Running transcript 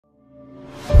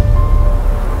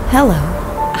Hello,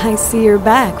 I see you're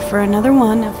back for another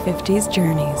one of 50's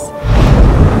Journeys.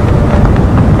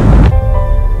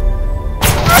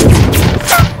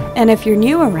 And if you're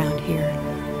new around here,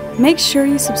 make sure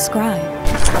you subscribe.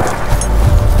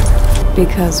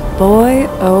 Because boy,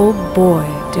 oh boy,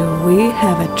 do we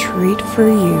have a treat for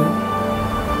you.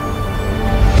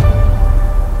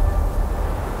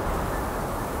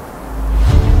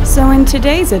 So in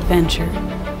today's adventure,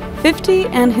 50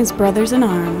 and his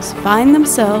brothers-in-arms find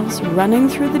themselves running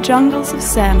through the jungles of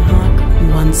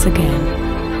Sanhok once again,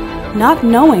 not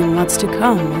knowing what's to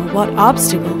come or what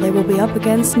obstacle they will be up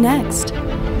against next.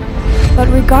 But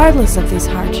regardless of these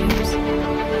hardships,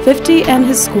 50 and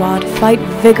his squad fight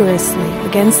vigorously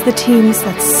against the teams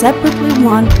that separately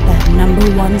want that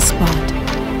 #1 spot.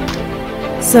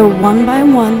 So one by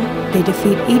one, they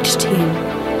defeat each team,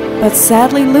 but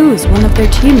sadly lose one of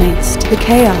their teammates to the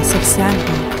chaos of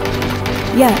Sanhok.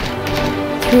 Yet,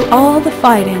 through all the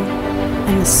fighting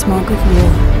and the smoke of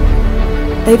war,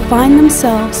 they find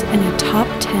themselves in a top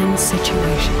 10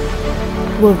 situation.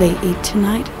 Will they eat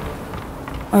tonight?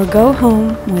 Or go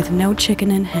home with no chicken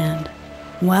in hand?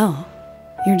 Well,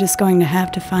 you're just going to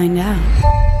have to find out,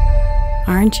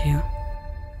 aren't you?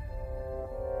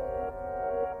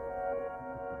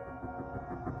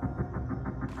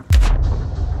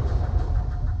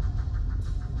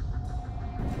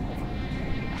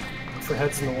 For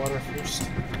heads in the water first.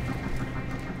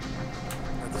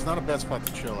 That's not a bad spot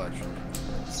to chill, actually.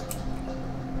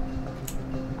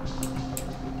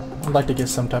 I'd like to get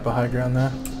some type of high ground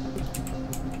there.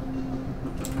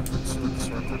 Let's see what the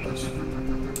circle does.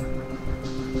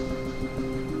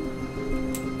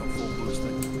 No full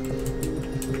boosting.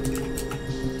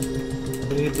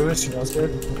 You need boost, you guys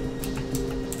good?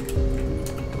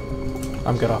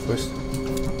 I'm good off boost.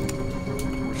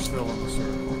 We're still in the circle.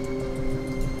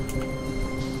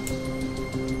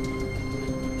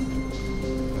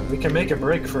 We can make a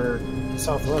break for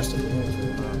southwest if we need to.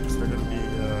 Is there going to be,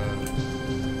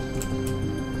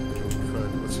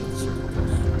 let's see what the circle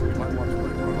does. We might want to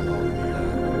like run along the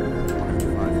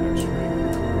 185 here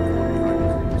straight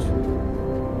behind these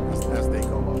dudes as they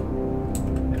go up.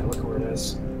 Yeah, look where it is.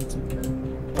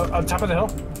 Oh, on top of the hill?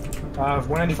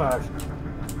 195.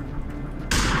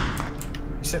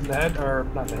 You sit in the head, or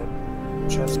not the head,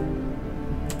 chest.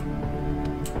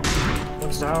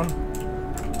 One's down.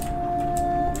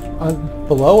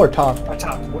 Below or top?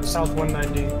 Top, south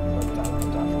 190. Top.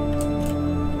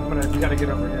 You gotta get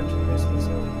over here to the base of this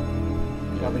hill.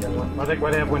 Yeah, they got one. Why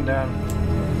they have one down?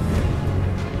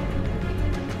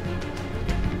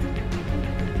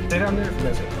 Stay down there if you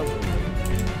guys have cover.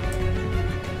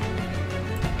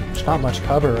 There's not much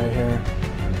cover right here.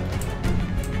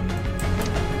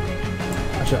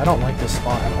 Actually, I don't like this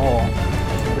spot at all.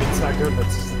 It's not good, but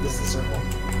this is the circle.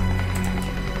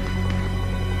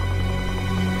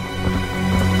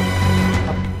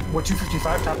 What,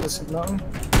 255 top of this mountain?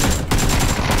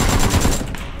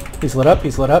 He's lit up,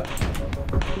 he's lit up.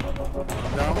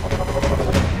 Down.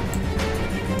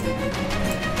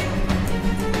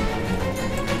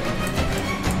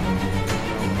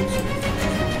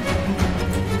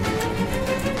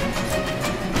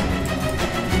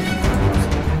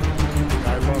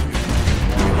 I love you.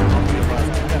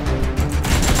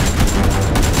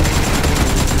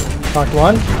 Knocked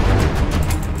one.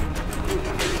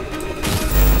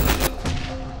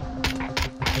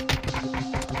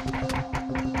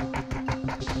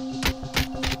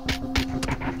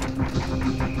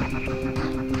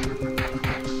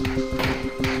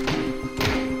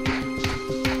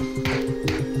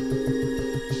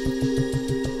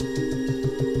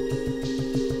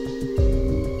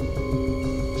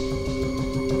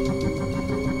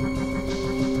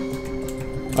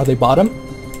 Are they bottom?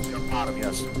 Bottom,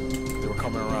 yes. They were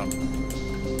coming around.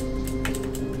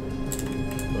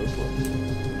 Both were.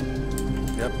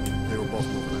 Yep, they were both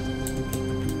moving in.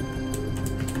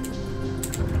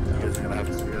 You guys are gonna have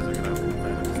to move in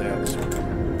because they have a circle.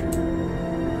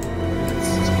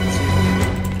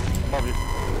 Above you.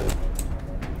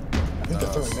 I think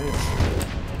they're throwing nades.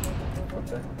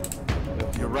 Okay.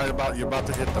 You're about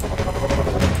to hit them.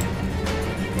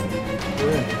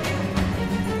 We're in.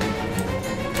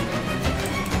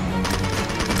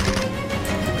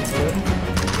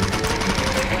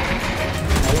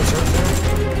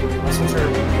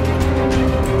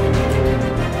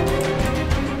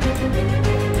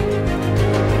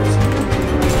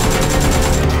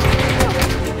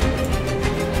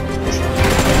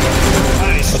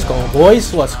 Let's go,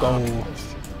 boys. Let's go.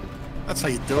 That's how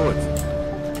you do it.